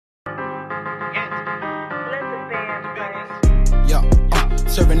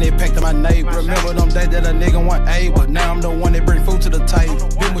Serving it packed to my neighbor. Remember them days that a nigga want A, but now I'm the one that bring food to the table.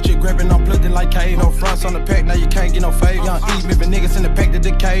 Been with you grabbing, I'm plugged in like cave. No fronts on the pack, now you can't get no favor. Young E, mippin' niggas in the pack to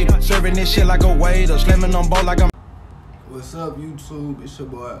decay. Serving this shit like a waiter, slamming on ball like I'm. What's up, YouTube? It's your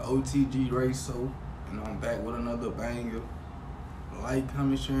boy OTG Raso, and I'm back with another banger. Like,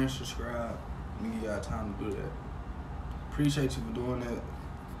 comment, share, and subscribe. Let me give y'all time to do that. Appreciate you for doing that.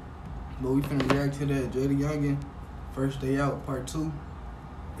 But we finna react to that JayDaYoungan First Day Out Part 2.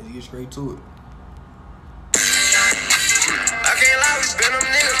 Let's get straight to it. I can't lie, we been them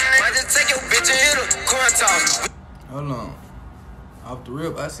niggas. Might just take your bitch and hit her. Coin toss. Hold on. Off the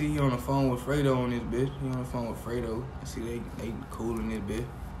rip, I see he on the phone with Fredo on this bitch. He on the phone with Fredo. I see they cool in this bitch.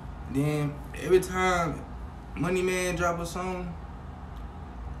 Then every time Money Man drop a song,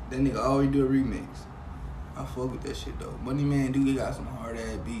 that nigga always do a remix. I fuck with that shit though. Money Man do, he got some hard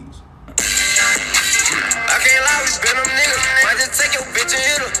ass beats. I can't lie, we been them niggas. Might just take your bitch and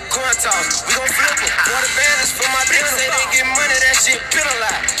hit her. Coin toss. We gon' flip her. Water bandits for my bitch. Say they get money, that shit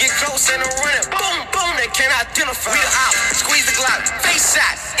penalized. Get close and run it. Boom, boom, they can't identify. We the op. Squeeze the Glock. Face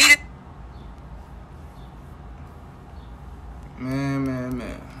shot. Eat it.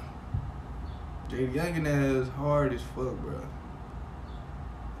 Man. JayDaYoungan is hard as fuck, bro.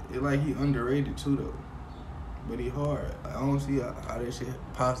 It like he underrated too though. But he hard. I don't see how that shit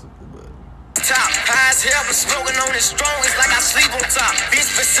possible, but top, high as hell, but smoking on it strong. It's like I sleep on top. Bitch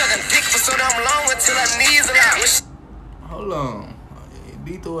been sucking dick for so damn long until her knees are out. Hold on.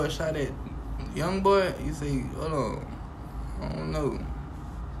 Pt2 a shot at young boy. You say, hold on. I don't know.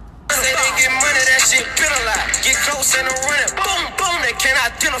 Say they get money, that shit penalized. Get close and run it. Boom, boom, they can't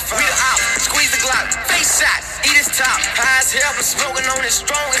identify. We the op. Squeeze the Glock. Face shot. Eat his top. High as hell, but smoking on it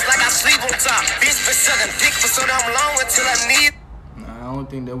strong. It's like I sleep on top. Bitch been sucking dick for so damn long until her knees. I don't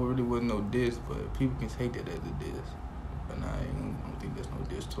think that really was no diss, but people can take that as a diss. But nah, I don't think there's no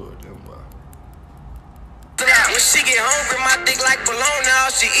diss toward them, boy. When she get hungry, my dick like bologna,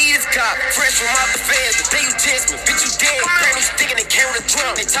 all she eat is cock. Fresh from out the feds, the day you test me, bitch you dead. Brand new stick and they came with a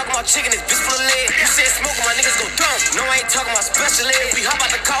drum. They talking about chicken, this bitch full of lead. You said smoking, my niggas go dumb. No, I ain't talking about special ed. We hop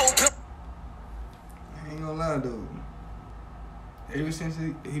out the car, I ain't gonna lie, though. Ever since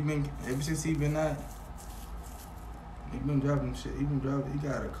he been out, he been dropping shit. He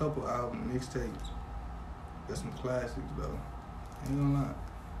got a couple album mixtapes. Got some classics though. Ain't gonna lie.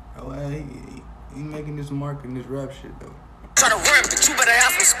 Oh, he making this mark in this rap shit though. Try to run, but you better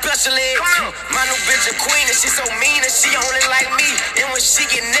have some special ed. My new bitch a queen and she so mean and she only like me. And when she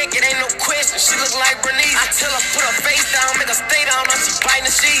get naked, ain't no question. She look like Bernice. I tell her put her face down, make her stay down. Now she biting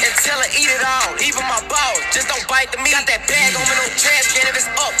the sheet and tell her eat it all. Even my balls, just don't bite the meat. Got that bag on me, no trash can if it's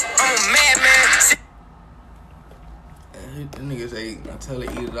up. I'm a madman. The nigga say, I tell her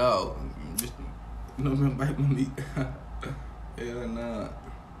eat it all. Just, don't bite my meat. Hell nah.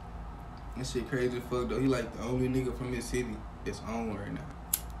 That shit crazy as fuck though. He like the only nigga from his city that's on right now.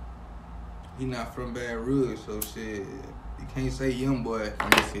 He not from Baton Rouge, so shit, you can't say young boy from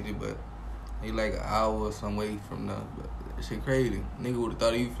this city, but he like an hour or some way from there. But that shit crazy. Nigga would've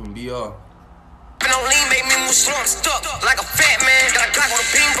thought he was from BR. No lean make me move slow, I'm stuck like a fat man. Got a Glock on the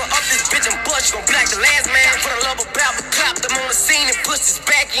beam, but up this bitch and bust. You gon' be like the last man. Put a love about, but clap them on the scene and push his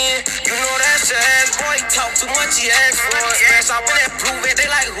back in. You know that's your ass, boy. He talk too much, he ask for it. Smash off in that blue vet, they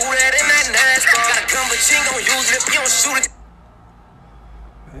like who that in that nasty. Got a gun, but you ain't gon' use it if you don't shoot it.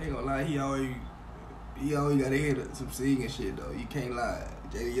 I ain't gonna lie, he always gotta hear some singing shit though. You can't lie.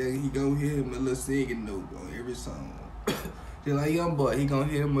 JayDaYoungan, he gon' hear him a little singing note on every song. Just like young boy, he gon'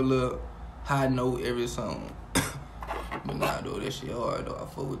 hear him a little high note every song. But nah, though, that shit hard, though. I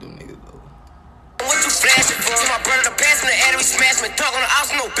fuck with them niggas, though. What you flashing for? To my brother, the pass in the attic, we smash me. Dunk on the house,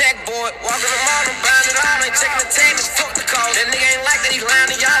 no backboard. Walking the mall, I'm buying it all. Ain't checking the tag, just fuck the call. That nigga ain't like that, he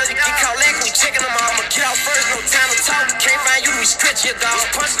lying to y'all. You get caught lacking, we checking them all. I'ma get out first, no time to talk. Can't find you, we stretch your dog.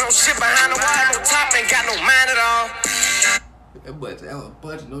 Punching on shit behind the wall, no top, ain't got no mind at all. That was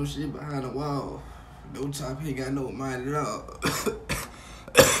punching no shit behind the wall. No top, ain't got no mind at all.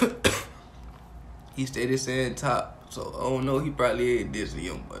 He steady saying top, so I don't know. He probably ain't this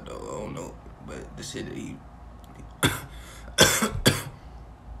young boy though. I don't know, but the shit that he.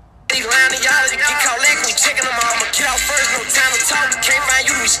 He lying to y'all, you get caught lacking, we checking them all. I'ma get out first, no time to talk. Can't find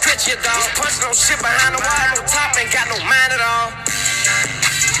you, we stretch your dog. Punching on shit behind the wall, no top, ain't got no mind at all.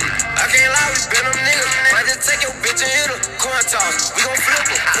 I can't lie, we been them niggas. Might just take your bitch and hit her. Coin toss, we gon'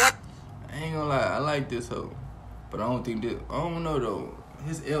 flip her. I ain't gonna lie, I like this hoe, but I don't think this. I don't know though.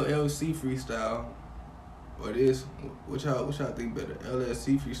 His LLC freestyle. Or this, what y'all think better?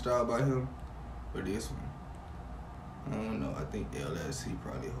 LLC freestyle by him or this one? I don't know. I think LLC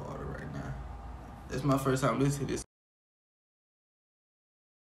probably harder right now. That's my first time listening to this.